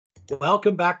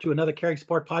Welcome back to another Caring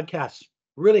Sport podcast.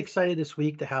 Really excited this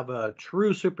week to have a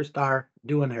true superstar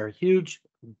doing her huge,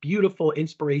 beautiful,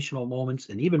 inspirational moments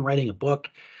and even writing a book.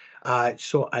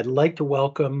 So I'd like to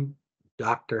welcome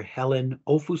Dr. Helen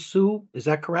Ofosu. Is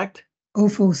that correct?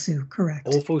 Ofosu, correct.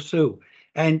 Ofosu.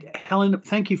 And Helen,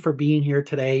 thank you for being here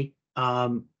today.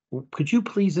 Could you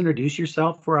please introduce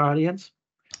yourself for our audience?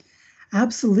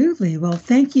 Absolutely. Well,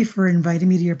 thank you for inviting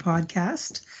me to your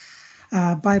podcast.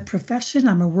 By profession,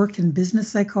 I'm a work and business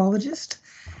psychologist,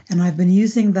 and I've been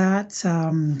using that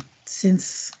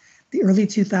since the early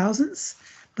 2000s,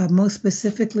 but most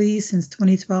specifically since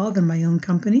 2012 in my own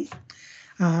company,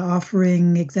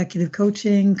 offering executive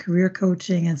coaching, career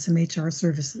coaching, and some HR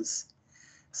services.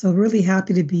 So really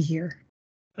happy to be here.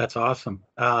 That's awesome.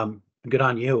 Good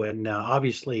on you. And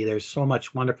obviously, there's so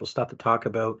much wonderful stuff to talk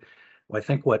about. I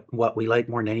think what we like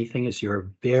more than anything is you're a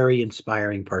very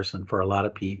inspiring person for a lot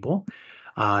of people,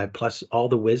 plus all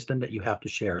the wisdom that you have to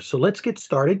share. So let's get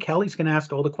started. Kelly's going to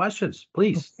ask all the questions,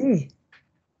 please. Okay.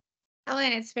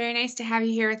 Helen, it's very nice to have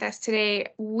you here with us today.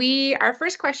 Our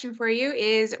first question for you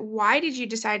is, why did you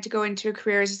decide to go into a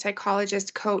career as a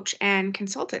psychologist, coach, and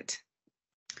consultant?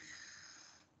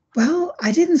 Well,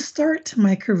 I didn't start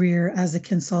my career as a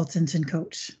consultant and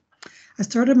coach. I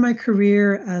started my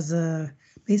career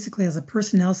basically as a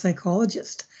personnel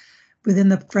psychologist within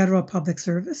the federal public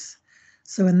service.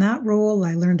 So in that role,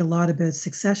 I learned a lot about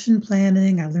succession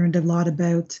planning. I learned a lot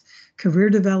about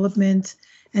career development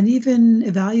and even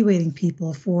evaluating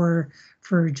people for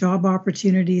job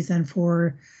opportunities and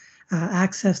for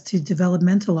access to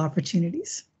developmental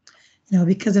opportunities.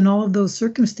 Because in all of those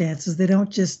circumstances, they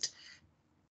don't just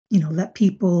let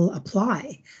people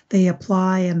apply. They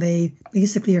apply and they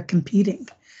basically are competing.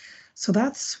 So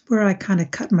that's where I kind of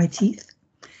cut my teeth.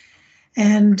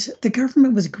 And the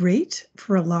government was great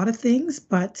for a lot of things,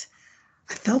 but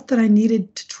I felt that I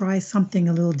needed to try something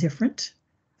a little different.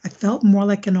 I felt more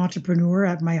like an entrepreneur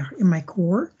in my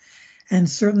core, and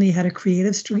certainly had a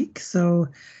creative streak. So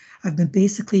I've been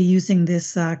basically using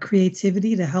this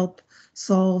creativity to help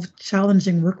solve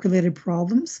challenging work-related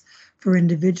problems for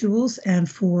individuals and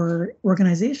for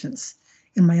organizations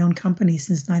in my own company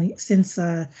since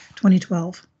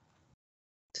 2012.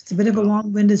 It's a bit of a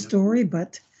long-winded story,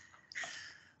 but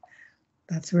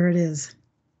that's where it is.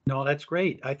 No, that's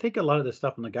great. I think a lot of the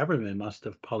stuff in the government must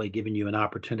have probably given you an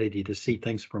opportunity to see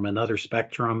things from another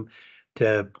spectrum,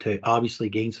 to obviously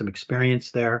gain some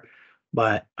experience there.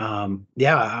 But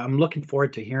yeah, I'm looking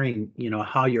forward to hearing,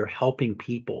 how you're helping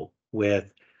people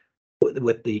with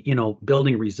the,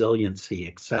 building resiliency,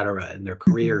 et cetera, in their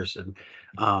careers. And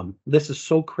this is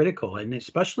so critical. And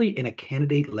especially in a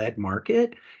candidate-led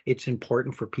market, it's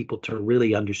important for people to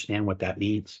really understand what that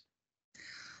means.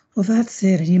 Well, that's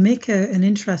it. And you make an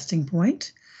interesting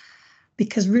point,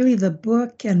 because really the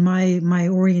book and my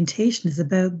orientation is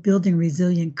about building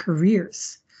resilient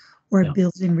careers or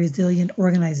building resilient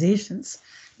organizations,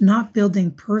 not building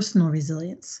personal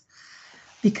resilience.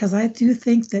 Because I do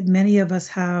think that many of us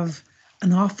have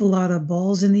an awful lot of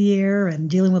balls in the air and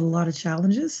dealing with a lot of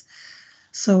challenges.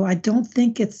 So I don't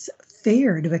think it's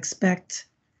fair to expect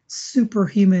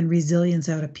superhuman resilience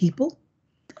out of people.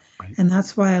 Right. And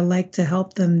that's why I like to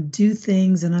help them do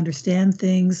things and understand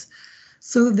things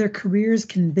so that their careers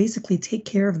can basically take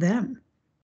care of them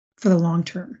for the long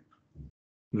term.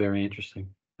 Very interesting.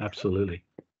 Absolutely.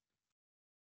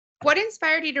 What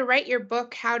inspired you to write your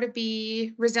book, How to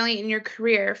Be Resilient in Your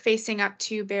Career, Facing Up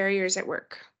to Barriers at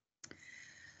Work?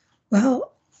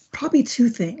 Well, probably two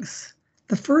things.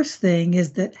 The first thing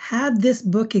is that had this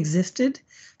book existed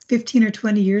 15 or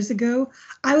 20 years ago,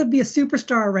 I would be a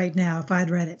superstar right now if I'd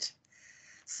read it.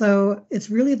 So it's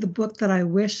really the book that I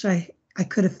wish I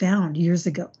could have found years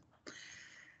ago.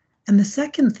 And the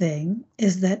second thing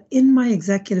is that in my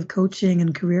executive coaching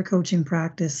and career coaching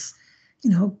practice,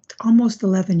 almost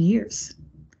 11 years,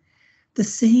 the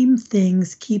same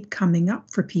things keep coming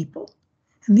up for people.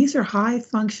 And these are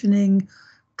high-functioning,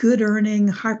 good-earning,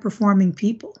 high-performing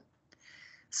people.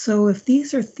 So if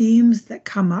these are themes that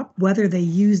come up, whether they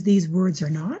use these words or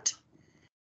not,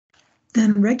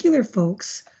 then regular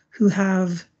folks who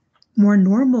have more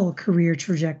normal career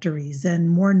trajectories and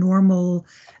more normal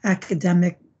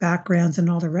academic backgrounds and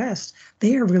all the rest,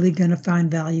 they are really going to find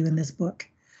value in this book.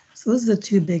 So those are the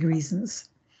two big reasons.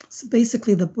 So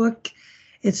basically the book,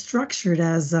 it's structured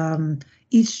as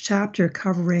each chapter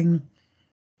covering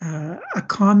a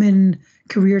common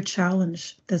career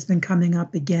challenge that's been coming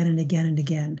up again and again and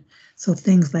again. So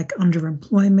things like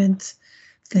underemployment,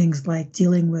 things like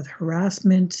dealing with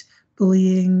harassment,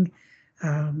 bullying,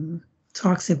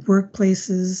 toxic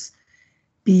workplaces,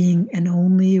 being an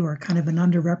only or kind of an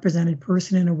underrepresented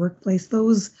person in a workplace,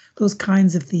 those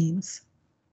kinds of themes.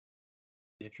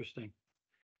 Interesting.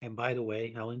 And by the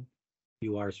way, Helen,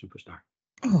 you are a superstar.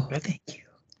 Oh, Okay? thank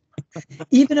you.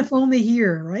 Even if only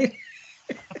here, right?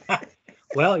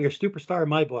 Well, you're a superstar in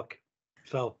my book.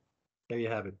 So there you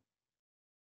have it.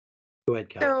 Go ahead,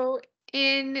 Kelly. So,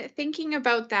 in thinking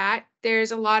about that,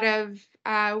 there's a lot of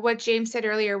what James said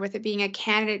earlier with it being a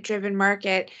candidate-driven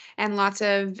market and lots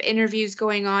of interviews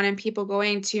going on and people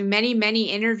going to many, many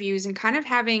interviews and kind of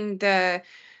having the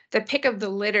pick of the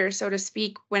litter, so to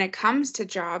speak, when it comes to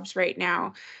jobs right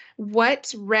now.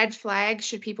 What red flags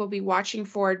should people be watching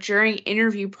for during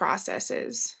interview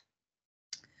processes?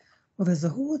 Well, there's a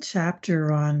whole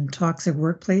chapter on toxic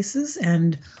workplaces,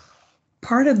 and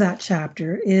part of that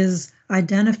chapter is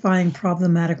identifying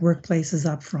problematic workplaces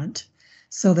up front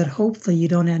so that hopefully you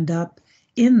don't end up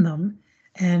in them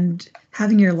and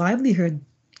having your livelihood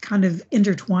kind of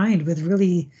intertwined with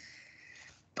really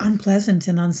unpleasant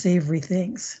and unsavory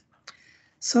things.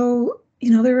 So,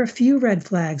 there are a few red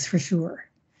flags for sure.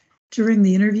 During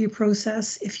the interview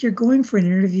process, if you're going for an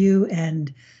interview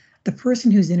and the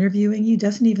person who's interviewing you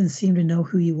doesn't even seem to know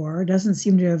who you are, doesn't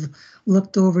seem to have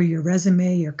looked over your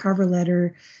resume, your cover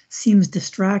letter, seems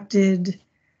distracted,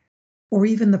 or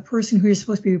even the person who you're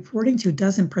supposed to be reporting to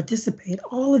doesn't participate,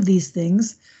 all of these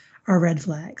things are red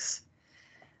flags.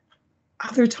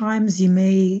 Other times you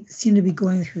may seem to be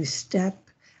going through step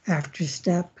after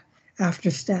step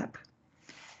after step,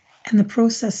 and the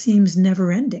process seems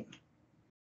never ending.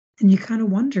 And you kind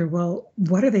of wonder, well,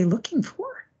 what are they looking for?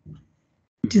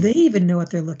 Do they even know what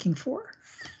they're looking for?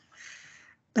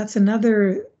 That's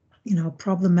another,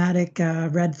 problematic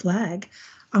red flag,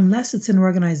 unless it's an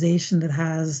organization that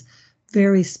has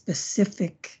very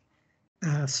specific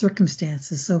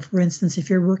circumstances. So, for instance, if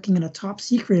you're working in a top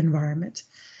secret environment,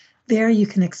 there you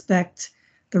can expect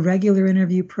the regular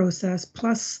interview process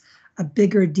plus a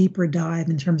bigger, deeper dive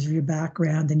in terms of your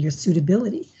background and your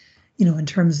suitability, in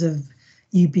terms of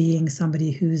you being somebody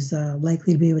who's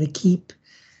likely to be able to keep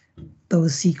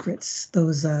those secrets,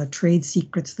 those trade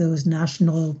secrets, those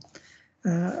national,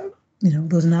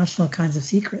 those national kinds of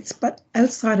secrets. But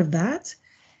outside of that,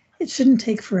 it shouldn't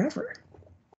take forever.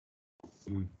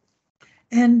 Mm.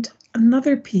 And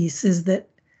another piece is that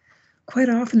quite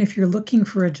often, if you're looking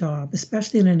for a job,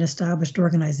 especially in an established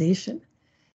organization,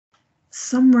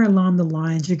 somewhere along the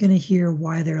lines, you're going to hear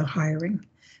why they're hiring.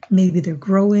 Maybe they're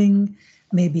growing,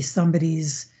 maybe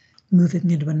somebody's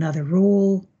moving into another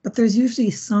role, but there's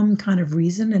usually some kind of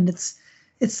reason, and it's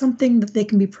something that they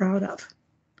can be proud of.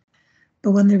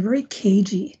 But when they're very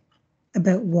cagey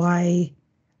about why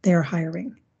they're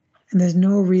hiring, and there's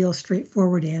no real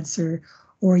straightforward answer,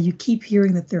 or you keep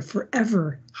hearing that they're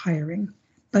forever hiring,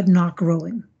 but not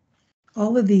growing,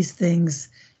 all of these things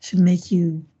should make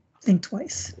you think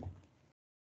twice.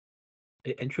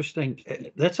 Interesting.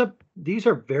 These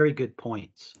are very good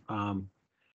points.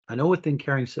 I know within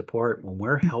Caring Support, when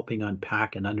we're helping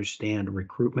unpack and understand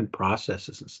recruitment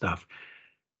processes and stuff,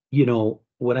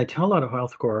 what I tell a lot of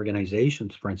healthcare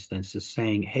organizations, for instance, is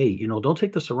saying, hey, don't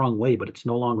take this the wrong way, but it's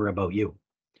no longer about you.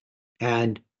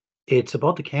 And it's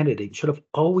about the candidate. It should have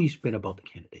always been about the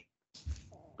candidate.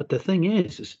 But the thing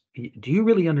is do you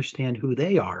really understand who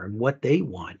they are and what they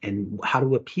want and how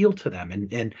to appeal to them?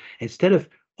 And instead of,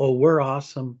 oh, we're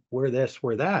awesome, we're this,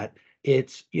 we're that,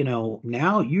 it's,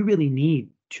 now you really need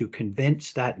to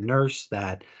convince that nurse,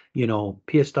 that,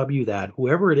 PSW, that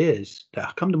whoever it is,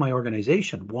 to come to my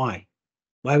organization. Why?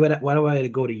 Why do I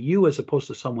go to you as opposed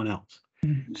to someone else?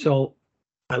 Mm-hmm. So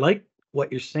I like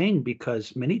what you're saying,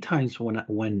 because many times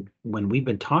when we've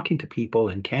been talking to people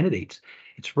and candidates,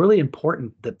 it's really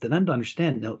important that for them to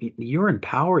understand, no, you're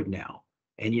empowered now,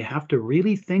 and you have to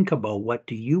really think about, what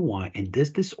do you want, and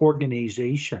does this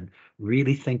organization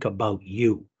really think about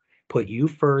you, put you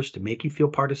first, to make you feel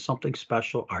part of something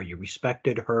special? Are you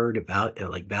respected, heard,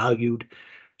 valued?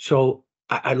 So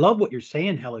I love what you're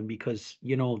saying, Helen, because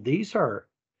these are,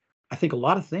 I think, a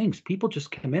lot of things. People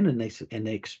just come in and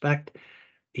they expect,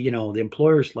 the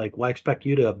employer's like, well, I expect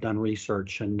you to have done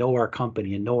research and know our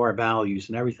company and know our values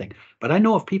and everything. But I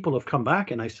know if people have come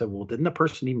back and I said, well, didn't the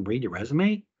person even read your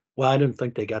resume? Well, I didn't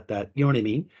think they got that. You know what I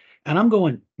mean? And I'm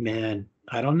going, man,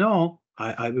 I don't know.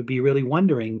 I would be really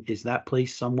wondering, is that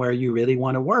place somewhere you really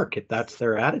want to work, if that's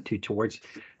their attitude towards,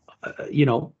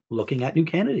 looking at new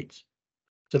candidates?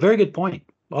 It's a very good point.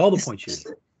 All the points you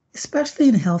made. Especially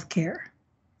in healthcare.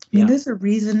 I mean, there's a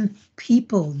reason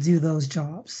people do those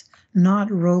jobs, not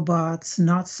robots,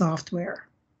 not software.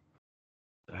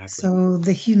 Exactly. So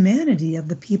the humanity of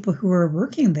the people who are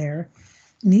working there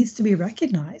needs to be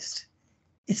recognized.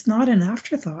 It's not an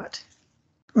afterthought.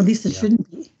 or at least it shouldn't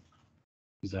be.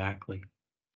 Exactly.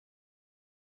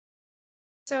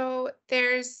 So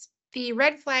there's the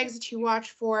red flags that you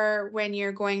watch for when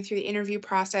you're going through the interview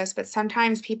process, but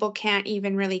sometimes people can't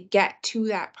even really get to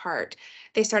that part.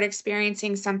 They start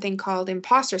experiencing something called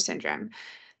imposter syndrome.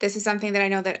 This is something that I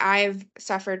know that I've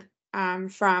suffered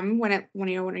from when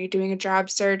you're doing a job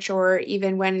search, or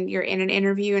even when you're in an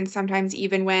interview, and sometimes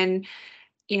even when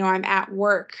I'm at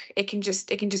work, it can just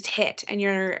hit, and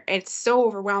it's so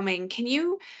overwhelming. Can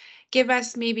you give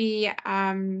us maybe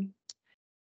an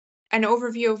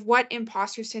overview of what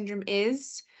imposter syndrome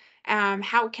is,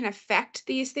 how it can affect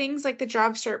these things like the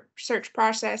job search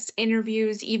process,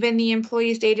 interviews, even the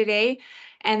employees day to day?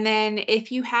 And then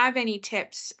if you have any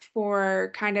tips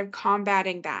for kind of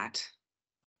combating that.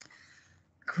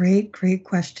 Great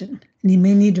question. And you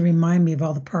may need to remind me of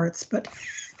all the parts, but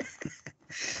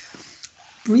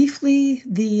briefly,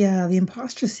 the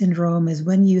imposter syndrome is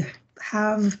when you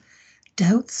have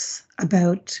doubts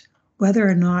about whether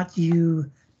or not you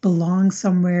belong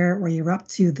somewhere or you're up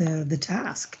to the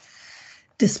task,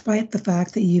 despite the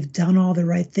fact that you've done all the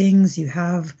right things, you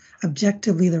have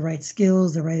objectively the right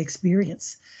skills, the right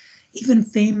experience. Even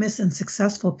famous and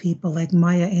successful people like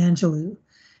Maya Angelou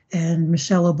and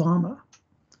Michelle Obama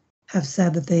have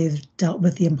said that they've dealt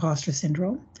with the imposter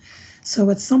syndrome. So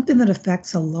it's something that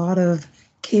affects a lot of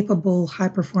capable,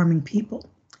 high-performing people.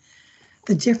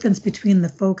 The difference between the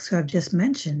folks who I've just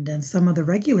mentioned and some of the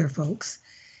regular folks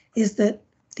is that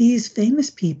these famous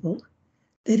people,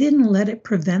 they didn't let it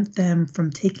prevent them from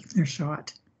taking their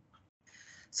shot.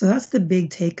 So that's the big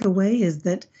takeaway, is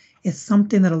that it's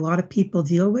something that a lot of people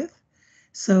deal with.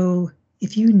 So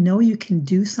if you know you can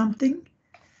do something,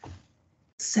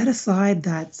 set aside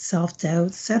that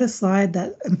self-doubt, set aside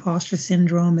that imposter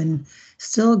syndrome, and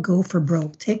still go for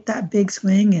broke. Take that big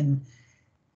swing and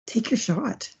take your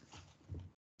shot.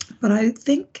 But I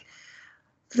think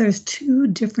there's two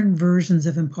different versions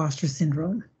of imposter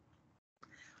syndrome,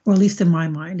 or at least in my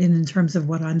mind, and in terms of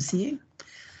what I'm seeing.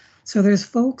 So there's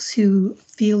folks who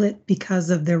feel it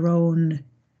because of their own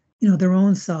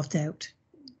self-doubt.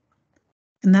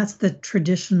 And that's the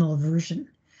traditional version.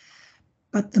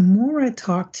 But the more I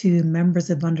talk to members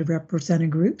of underrepresented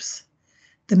groups,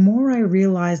 the more I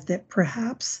realize that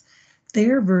perhaps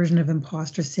their version of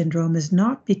imposter syndrome is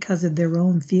not because of their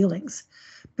own feelings,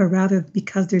 but rather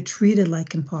because they're treated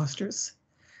like imposters.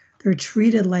 They're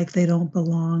treated like they don't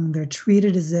belong. They're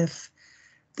treated as if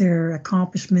their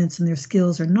accomplishments and their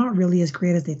skills are not really as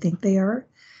great as they think they are.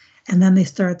 And then they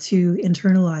start to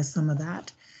internalize some of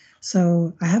that.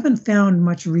 So I haven't found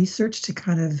much research to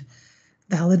kind of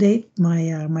validate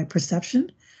my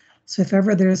perception. So if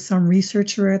ever there's some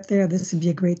researcher out there, this would be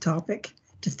a great topic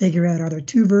to figure out, are there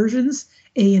two versions,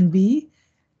 A and B?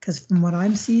 Because from what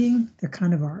I'm seeing, there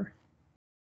kind of are.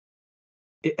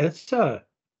 It's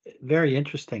very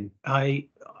interesting. I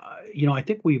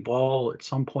think we've all at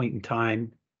some point in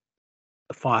time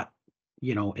fought,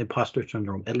 imposter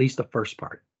syndrome, at least the first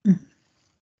part,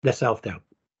 the self-doubt.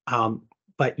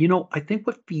 But I think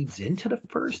what feeds into the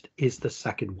first is the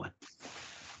second one.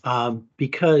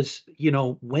 Because,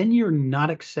 when you're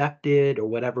not accepted or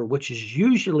whatever, which is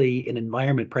usually an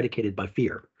environment predicated by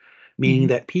fear, meaning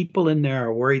that people in there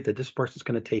are worried that this person's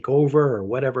going to take over or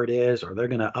whatever it is, or they're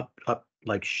going to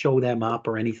like show them up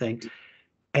or anything.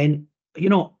 And,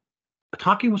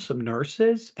 talking with some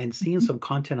nurses and seeing some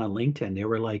content on LinkedIn, they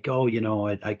were like, oh,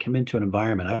 I come into an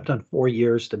environment. I've done 4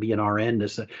 years to be an RN,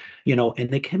 and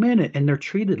they come in and they're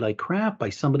treated like crap by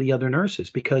some of the other nurses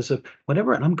because of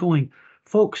whatever. And I'm going,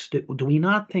 folks, do we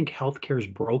not think healthcare is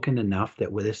broken enough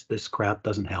that with this crap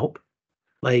doesn't help?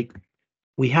 Like,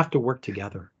 we have to work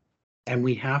together, and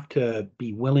we have to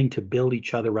be willing to build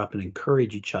each other up and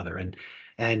encourage each other.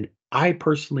 And I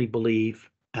personally believe,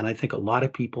 and I think a lot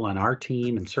of people on our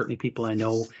team, and certainly people I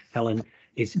know, Helen,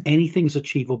 is anything's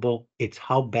achievable. It's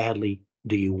how badly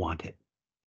do you want it,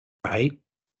 right?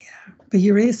 Yeah, but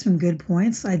you raised some good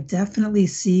points. I definitely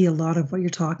see a lot of what you're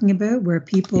talking about, where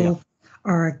people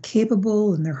are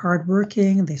capable and they're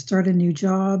hardworking and they start a new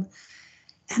job.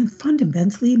 And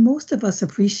fundamentally, most of us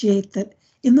appreciate that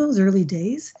in those early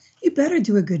days, you better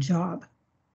do a good job,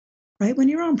 right? When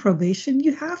you're on probation,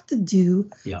 you have to do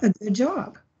a good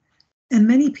job. And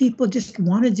many people just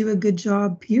want to do a good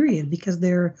job, period, because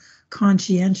they're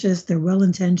conscientious, they're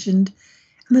well-intentioned,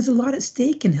 and there's a lot at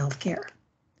stake in healthcare.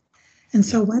 And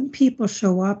so when people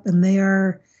show up and they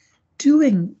are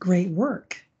doing great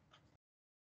work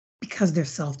because they're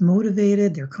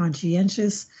self-motivated, they're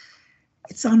conscientious,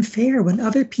 it's unfair when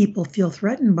other people feel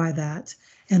threatened by that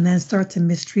and then start to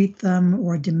mistreat them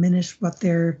or diminish what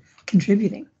they're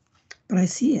contributing. But I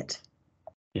see it.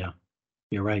 Yeah,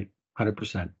 you're right.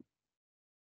 100%.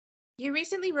 You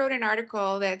recently wrote an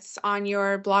article that's on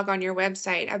your blog on your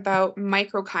website about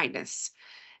micro kindness.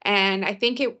 And I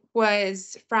think it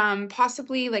was from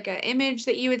possibly like an image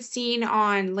that you had seen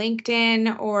on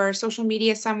LinkedIn or social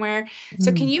media somewhere.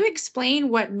 So, can Mm. you explain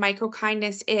what micro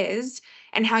kindness is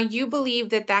and how you believe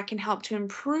that that can help to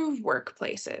improve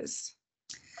workplaces?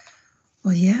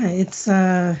 Well, yeah, it's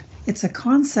a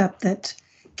concept that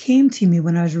came to me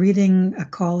when I was reading a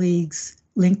colleague's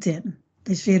LinkedIn.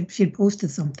 She had posted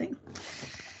something,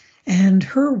 and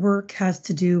her work has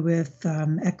to do with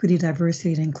equity,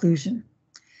 diversity, and inclusion.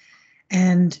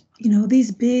 And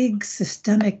these big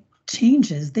systemic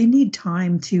changes, they need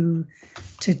time to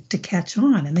catch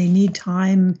on, and they need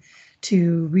time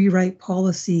to rewrite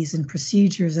policies and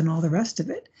procedures and all the rest of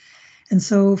it. And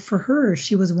so for her,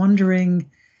 she was wondering,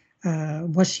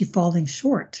 was she falling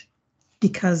short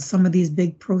because some of these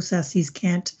big processes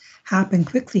can't happen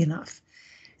quickly enough?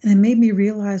 And it made me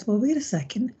realize, well, wait a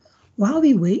second. While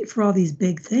we wait for all these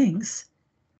big things,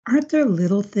 aren't there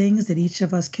little things that each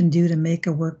of us can do to make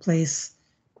a workplace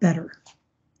better?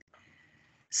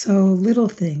 So little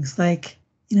things like,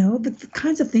 the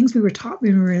kinds of things we were taught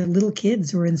when we were little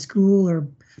kids or in school or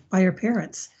by our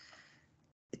parents.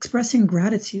 Expressing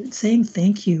gratitude, saying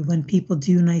thank you when people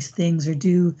do nice things or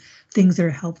do things that are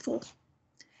helpful.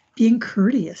 Being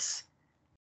courteous,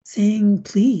 saying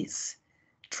please,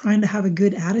 trying to have a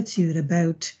good attitude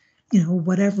about,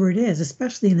 whatever it is,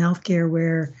 especially in healthcare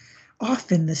where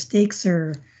often the stakes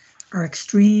are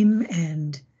extreme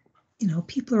and,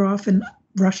 people are often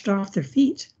rushed off their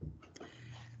feet.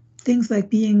 Things like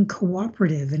being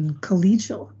cooperative and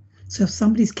collegial. So if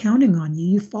somebody's counting on you,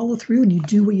 you follow through and you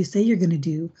do what you say you're going to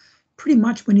do, pretty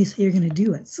much when you say you're going to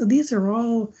do it. So these are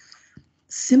all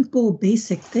simple,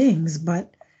 basic things,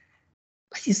 but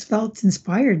I just felt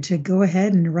inspired to go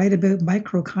ahead and write about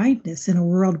micro kindness in a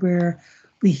world where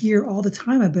we hear all the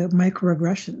time about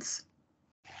microaggressions.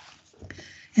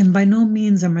 And by no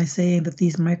means am I saying that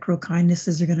these micro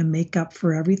kindnesses are going to make up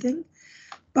for everything,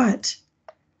 but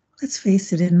let's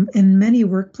face it, in many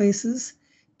workplaces,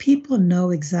 people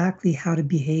know exactly how to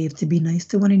behave to be nice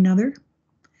to one another,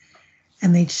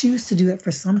 and they choose to do it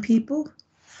for some people,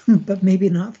 but maybe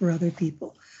not for other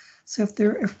people. So if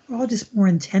we're all just more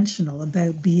intentional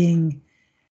about being,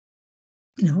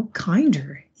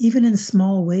 kinder, even in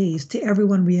small ways to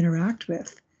everyone we interact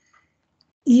with,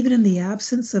 even in the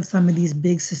absence of some of these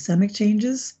big systemic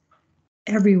changes,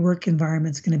 every work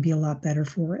environment is going to be a lot better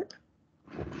for it.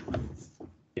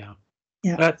 Yeah.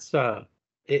 Yeah. That's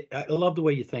I love the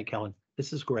way you think, Helen.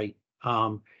 This is great.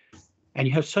 And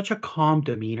you have such a calm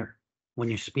demeanor when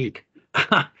you speak.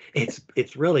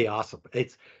 It's really awesome.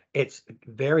 It's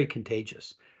very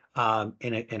contagious,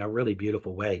 in a really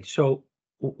beautiful way. So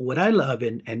what I love,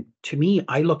 and to me,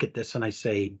 I look at this and I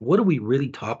say, what are we really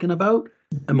talking about?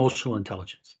 Emotional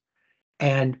intelligence.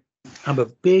 And I'm a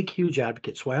big, huge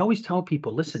advocate. So I always tell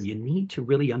people, listen, you need to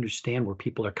really understand where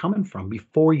people are coming from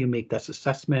before you make this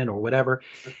assessment or whatever,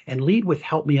 and lead with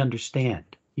help me understand,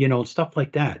 stuff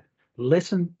like that.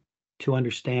 Listen to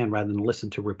understand rather than listen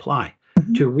to reply,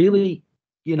 to really,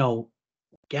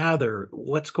 gather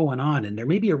what's going on. And there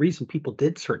may be a reason people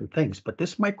did certain things, but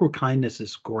this micro kindness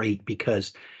is great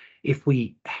because if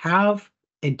we have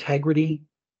integrity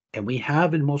and we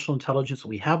have emotional intelligence,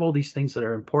 we have all these things that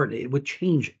are important, it would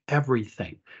change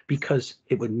everything because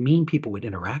it would mean people would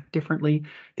interact differently.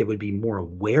 They would be more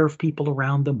aware of people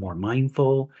around them, more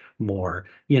mindful, more,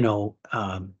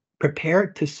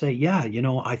 prepared to say, yeah,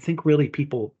 I think really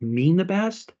people mean the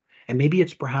best. And maybe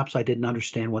it's perhaps I didn't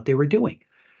understand what they were doing.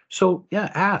 So yeah,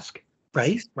 ask,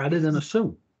 right? Rather than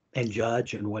assume and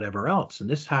judge and whatever else. And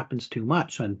this happens too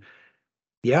much. And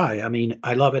yeah, I mean,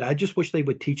 I love it. I just wish they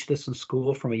would teach this in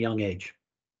school from a young age.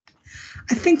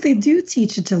 I think they do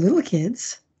teach it to little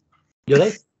kids. Do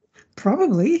they?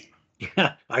 Probably.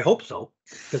 Yeah, I hope so.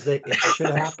 Because it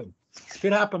should happen. It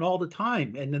should happen all the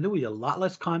time. And then there would be a lot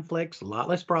less conflicts, a lot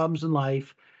less problems in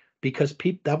life, because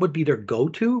that would be their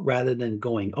go-to rather than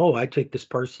going, oh, I take this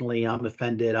personally, I'm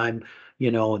offended,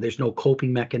 there's no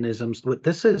coping mechanisms.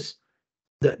 This is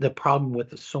the problem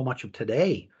with so much of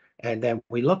today. And then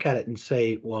we look at it and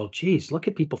say, well, geez, look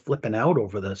at people flipping out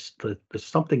over this, the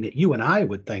something that you and I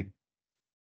would think,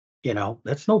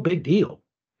 that's no big deal.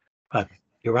 But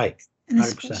you're right, And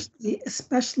 100%.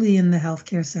 especially in the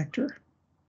healthcare sector.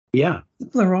 Yeah.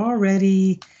 People are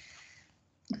already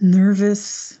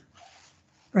nervous,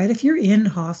 right? If you're in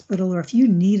hospital or if you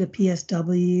need a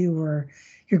PSW or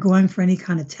you're going for any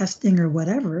kind of testing or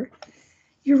whatever,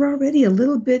 you're already a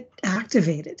little bit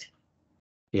activated.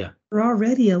 Yeah. You're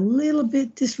already a little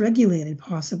bit dysregulated,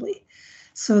 possibly.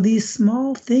 So these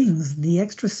small things, the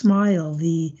extra smile,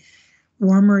 the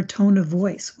warmer tone of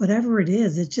voice, whatever it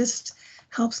is, it just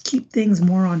helps keep things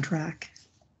more on track.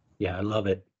 Yeah, I love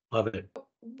it. Love it.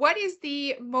 What is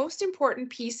the most important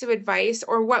piece of advice,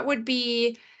 or what would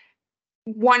be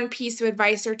one piece of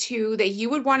advice or two that you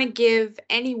would want to give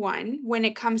anyone when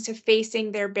it comes to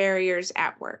facing their barriers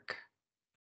at work?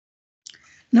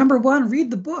 Number one,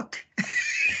 read the book.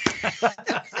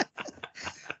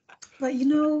 But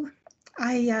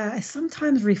I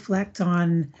sometimes reflect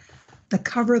on the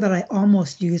cover that I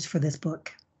almost used for this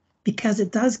book because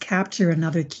it does capture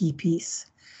another key piece.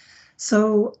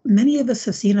 So many of us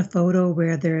have seen a photo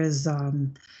where there's a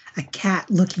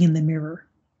cat looking in the mirror.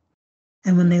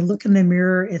 And when they look in the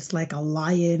mirror, it's like a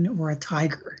lion or a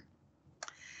tiger.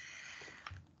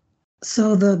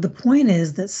 So the point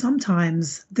is that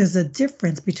sometimes there's a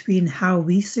difference between how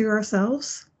we see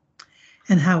ourselves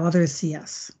and how others see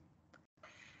us.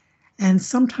 And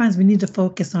sometimes we need to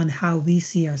focus on how we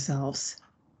see ourselves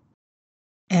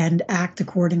and act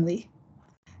accordingly.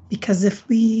 Because if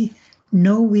we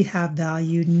know we have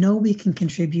value, know we can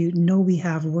contribute, know we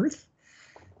have worth,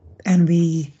 and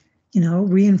we,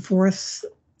 reinforce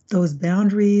those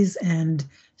boundaries and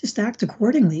just act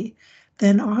accordingly,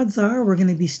 then odds are we're going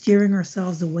to be steering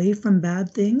ourselves away from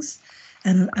bad things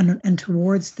and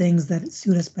towards things that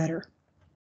suit us better.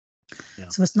 Yeah.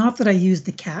 So it's not that I use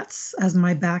the cats as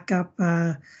my backup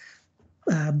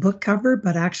book cover,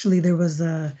 but actually there was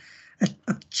a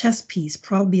chess piece,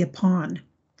 probably a pawn,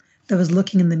 that was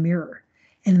looking in the mirror.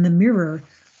 And in the mirror,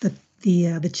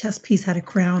 the chess piece had a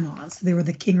crown on, so they were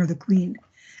the king or the queen.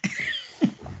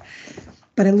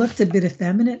 But it looked a bit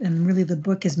effeminate, and really the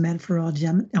book is meant for all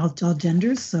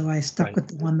genders, so I stuck with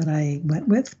the one that I went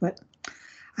with. But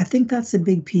I think that's a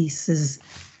big piece, is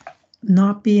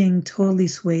not being totally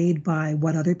swayed by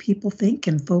what other people think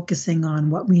and focusing on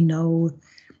what we know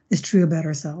is true about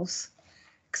ourselves.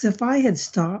 Because if I had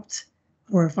stopped,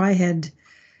 or if I had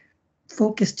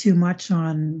focused too much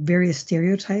on various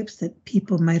stereotypes that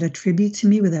people might attribute to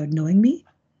me without knowing me,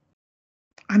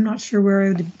 I'm not sure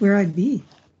where I'd be.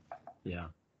 Yeah.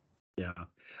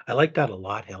 I like that a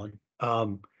lot, Helen.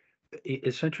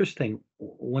 It's interesting.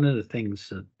 One of the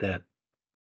things that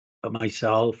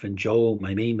myself and Joe,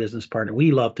 my main business partner,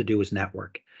 we love to do is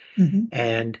network. Mm-hmm.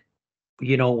 And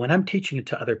when I'm teaching it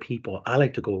to other people, I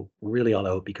like to go really all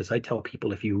out, because I tell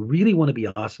people, if you really want to be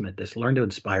awesome at this, learn to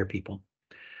inspire people,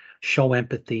 show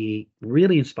empathy,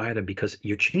 really inspire them, because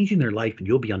you're changing their life and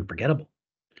you'll be unforgettable.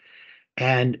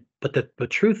 But the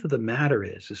truth of the matter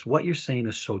is what you're saying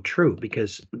is so true,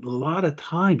 because a lot of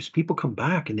times people come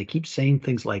back and they keep saying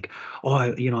things like, oh,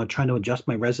 I'm trying to adjust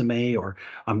my resume, or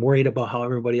I'm worried about how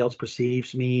everybody else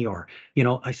perceives me, or,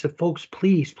 I said, folks,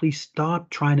 please stop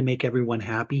trying to make everyone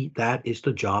happy. That is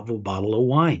the job of a bottle of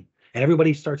wine. And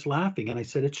everybody starts laughing. And I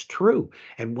said, it's true.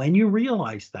 And when you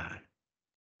realize that,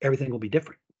 everything will be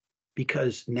different,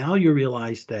 because now you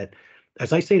realize that,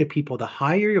 as I say to people, the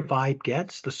higher your vibe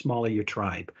gets, the smaller your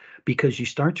tribe, because you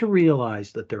start to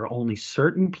realize that there are only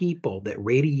certain people that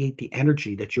radiate the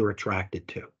energy that you're attracted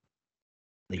to.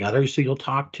 The others you'll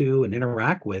talk to and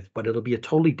interact with, but it'll be a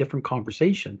totally different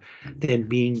conversation than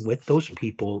being with those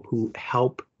people who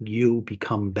help you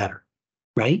become better,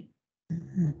 right?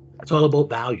 Mm-hmm. It's all about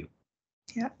value.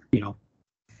 Yeah. And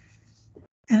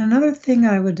another thing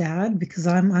I would add, because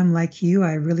I'm like you,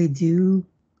 I really do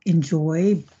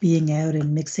enjoy being out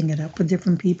and mixing it up with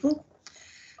different people,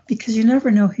 because you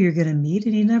never know who you're going to meet,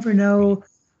 and you never know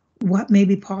what may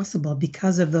be possible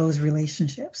because of those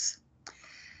relationships.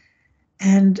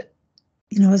 And,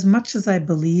 as much as I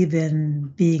believe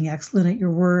in being excellent at your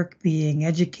work, being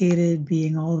educated,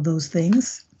 being all of those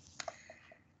things,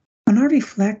 when I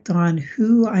reflect on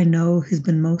who I know who's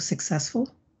been most successful,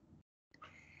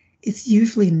 it's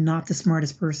usually not the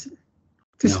smartest person.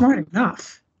 They're smart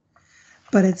enough,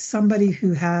 but it's somebody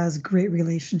who has great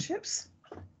relationships.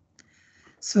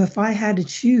 So if I had to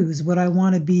choose, would I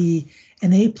want to be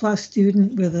an A+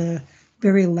 student with a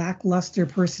very lackluster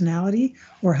personality,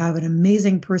 or have an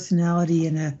amazing personality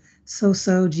and a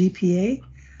so-so GPA?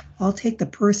 I'll take the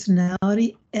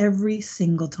personality every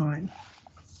single time.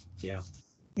 Yeah.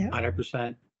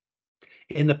 100%.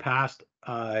 In the past,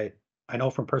 I know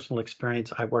from personal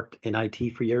experience, I worked in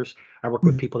IT for years. I worked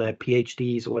with people that had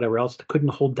PhDs or whatever else that couldn't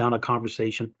hold down a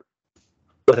conversation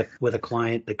with a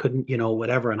client. They couldn't,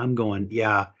 whatever. And I'm going,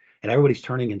 yeah. And everybody's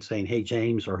turning and saying, hey,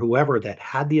 James, or whoever that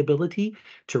had the ability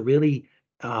to really,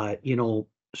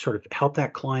 sort of help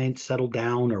that client settle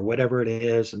down or whatever it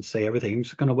is, and say,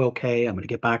 everything's going to be okay. I'm going to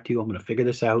get back to you. I'm going to figure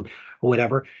this out, or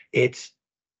whatever.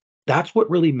 That's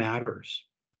what really matters.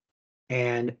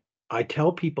 And I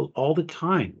tell people all the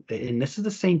time, and this is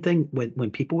the same thing when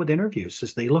people with interviews,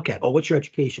 is they look at, oh, what's your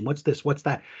education? What's this? What's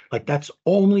that? Like, that's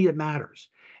only it matters.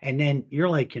 And then you're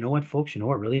like, you know what, folks, you know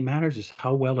what really matters is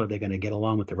how well are they going to get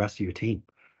along with the rest of your team?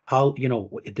 How,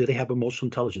 do they have emotional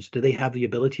intelligence? Do they have the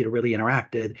ability to really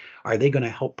interact? Are they going to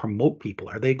help promote people?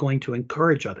 Are they going to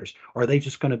encourage others? Or are they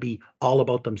just going to be all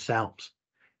about themselves?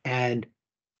 And,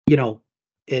 you know,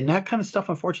 and that kind of stuff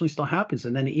unfortunately still happens.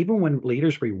 And then even when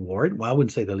leaders reward, well, I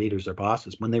wouldn't say the leaders are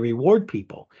bosses, when they reward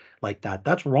people like that,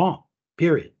 that's wrong,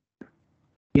 period.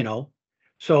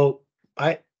 So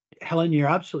Helen, you're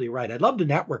absolutely right. I'd love to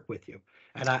network with you.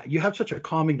 And you have such a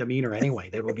calming demeanor anyway.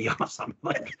 That would be awesome.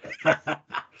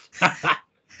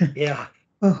 Yeah.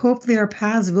 Well, hopefully our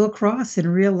paths will cross in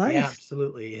real life. Yeah,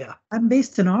 absolutely. Yeah. I'm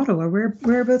based in Ottawa.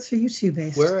 Whereabouts are you two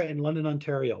based? We're in London,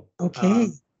 Ontario. Okay.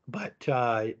 But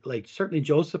like certainly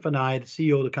Joseph and I, the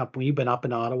CEO of the company, we've been up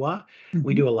in Ottawa.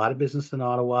 We Mhm. do a lot of business in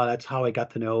Ottawa. That's how I got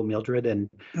to know Mildred and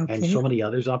Okay. so many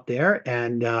others up there.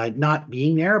 And not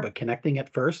being there, but connecting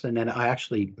at first. And then I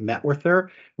actually met with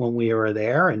her when we were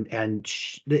there. And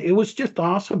it was just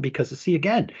awesome because see,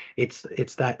 again, it's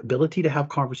that ability to have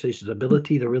conversations,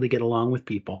 ability to really get along with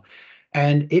people.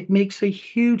 And it makes a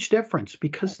huge difference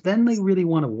because then they really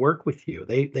want to work with you.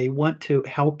 They want to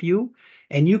help you.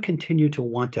 And you continue to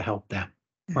want to help them,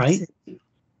 right? That's it.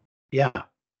 Yeah.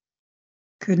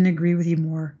 Couldn't agree with you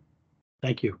more.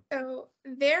 Thank you. So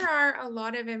there are a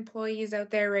lot of employees out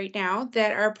there right now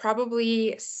that are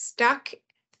probably stuck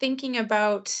thinking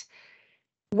about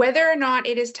whether or not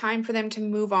it is time for them to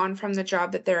move on from the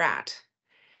job that they're at.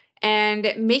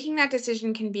 And making that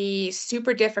decision can be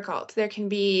super difficult. There can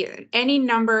be any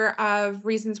number of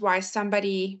reasons why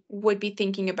somebody would be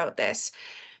thinking about this.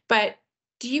 But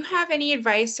do you have any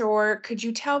advice, or could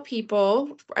you tell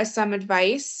people some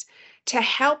advice to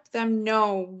help them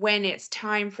know when it's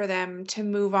time for them to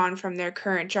move on from their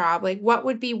current job? Like, what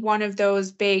would be one of those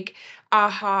big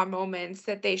aha moments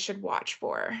that they should watch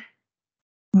for?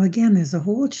 Well, again, there's a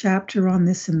whole chapter on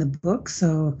this in the book,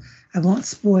 so I won't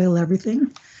spoil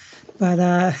everything. But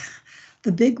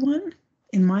the big one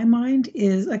in my mind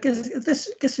is, I guess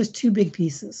there's two big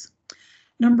pieces.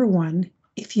 Number one,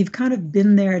 if you've kind of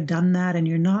been there, done that, and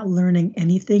you're not learning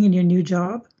anything in your new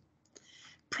job,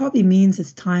 probably means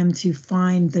it's time to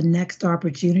find the next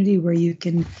opportunity where you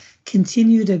can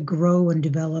continue to grow and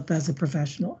develop as a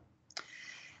professional.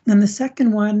 And the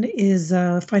second one is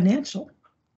financial.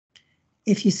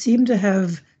 If you seem to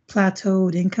have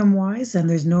plateaued income-wise and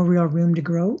there's no real room to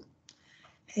grow,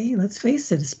 hey, let's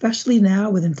face it, especially now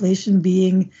with inflation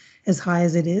being as high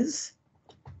as it is,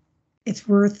 it's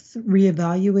worth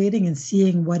reevaluating and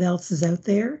seeing what else is out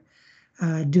there,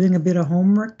 doing a bit of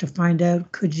homework to find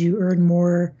out, could you earn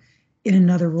more in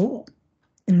another role,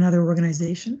 in another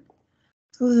organization?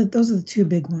 So those are the two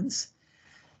big ones.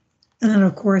 And then,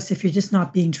 of course, if you're just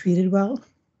not being treated well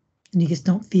and you just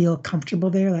don't feel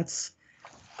comfortable there, that's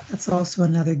also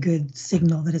another good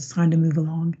signal that it's time to move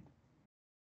along.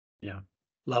 Yeah,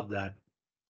 love that.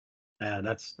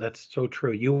 That's so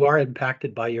true. You are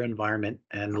impacted by your environment,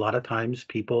 and a lot of times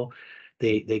people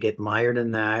they get mired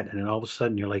in that, and then all of a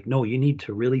sudden you're like, no, you need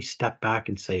to really step back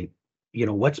and say,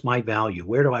 what's my value?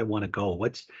 Where do I want to go?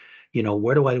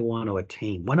 Where do I want to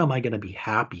attain? When am I going to be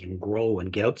happy and grow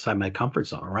and get outside my comfort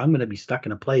zone? Or I'm going to be stuck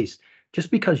in a place just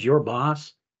because your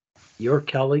boss, your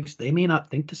colleagues, they may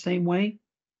not think the same way.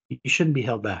 You shouldn't be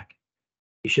held back.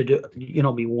 You should,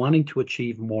 be wanting to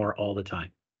achieve more all the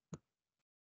time.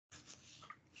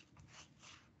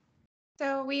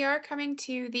 So we are coming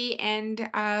to the end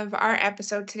of our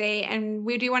episode today, and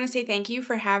we do want to say thank you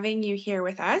for having you here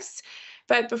with us.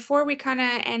 But before we kind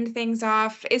of end things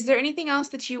off, is there anything else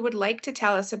that you would like to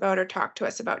tell us about or talk to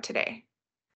us about today?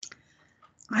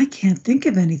 I can't think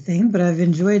of anything, but I've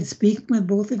enjoyed speaking with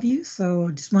both of you. So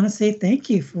just want to say thank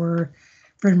you for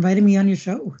inviting me on your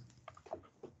show.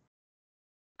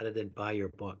 Rather than buy your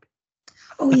book.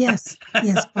 Oh, yes.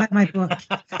 Yes, buy my book.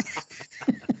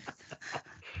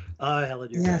 Helen,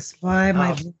 yes, buy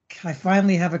my book. I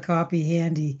finally have a copy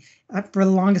handy. For the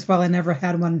longest while, I never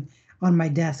had one on my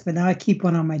desk, but now I keep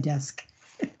one on my desk.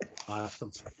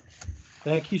 Awesome.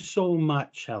 Thank you so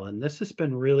much, Helen. This has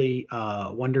been really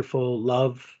wonderful.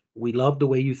 We love the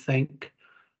way you think,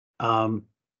 and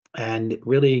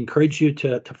really encourage you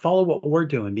to follow what we're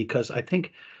doing, because I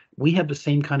think we have the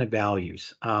same kind of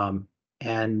values, and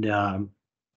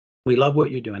we love what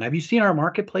you're doing. Have you seen our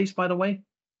marketplace, by the way?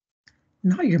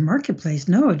 Not your marketplace,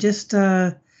 no, just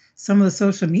some of the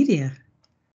social media.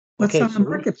 What's on the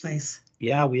marketplace?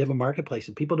 Yeah, we have a marketplace,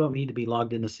 and people don't need to be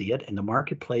logged in to see it. And the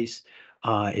marketplace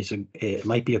it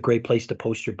might be a great place to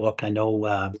post your book. I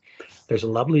know there's a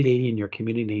lovely lady in your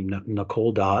community named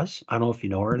Nicole Dawes. I don't know if you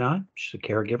know her or not. She's a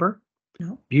caregiver.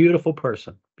 No. Beautiful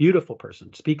person. Beautiful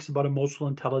person. Speaks about emotional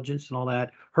intelligence and all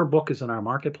that. Her book is in our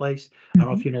marketplace. I don't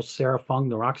know if you know Sarah Fung,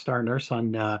 the rock star nurse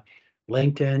on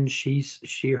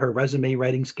LinkedIn. Her resume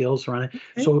writing skills are on it.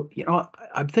 Okay. So,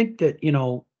 I think that,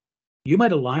 you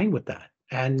might align with that.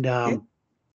 And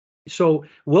so,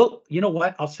 well, you know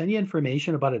what? I'll send you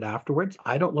information about it afterwards.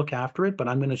 I don't look after it, but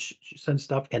I'm going to send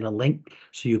stuff and a link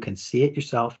so you can see it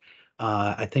yourself.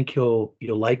 I think you'll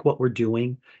like what we're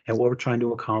doing and what we're trying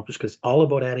to accomplish, because it's all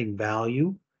about adding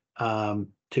value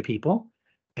to people.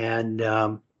 And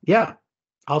yeah,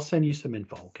 I'll send you some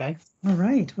info. Okay. All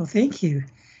right. Well, thank you.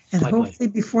 And My hopefully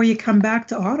before you come back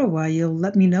to Ottawa, you'll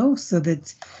let me know so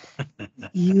that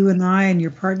you and I and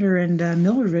your partner and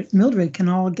Mildred can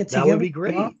all get together. That would be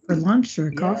great. For lunch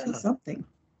or coffee, something.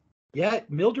 Yeah,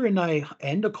 Mildred and I,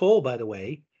 and Nicole, by the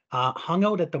way, hung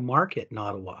out at the market in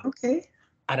Ottawa. Okay.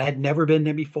 And I had never been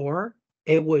there before.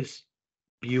 It was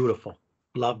beautiful.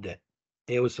 Loved it.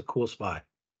 It was a cool spot.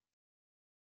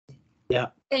 Yeah.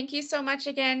 Thank you so much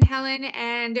again, Helen.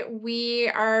 And we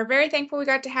are very thankful we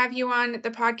got to have you on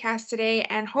the podcast today.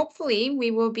 And hopefully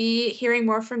we will be hearing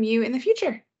more from you in the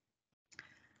future.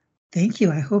 Thank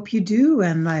you. I hope you do.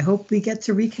 And I hope we get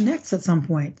to reconnect at some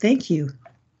point. Thank you.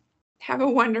 Have a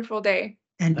wonderful day.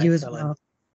 And you as well.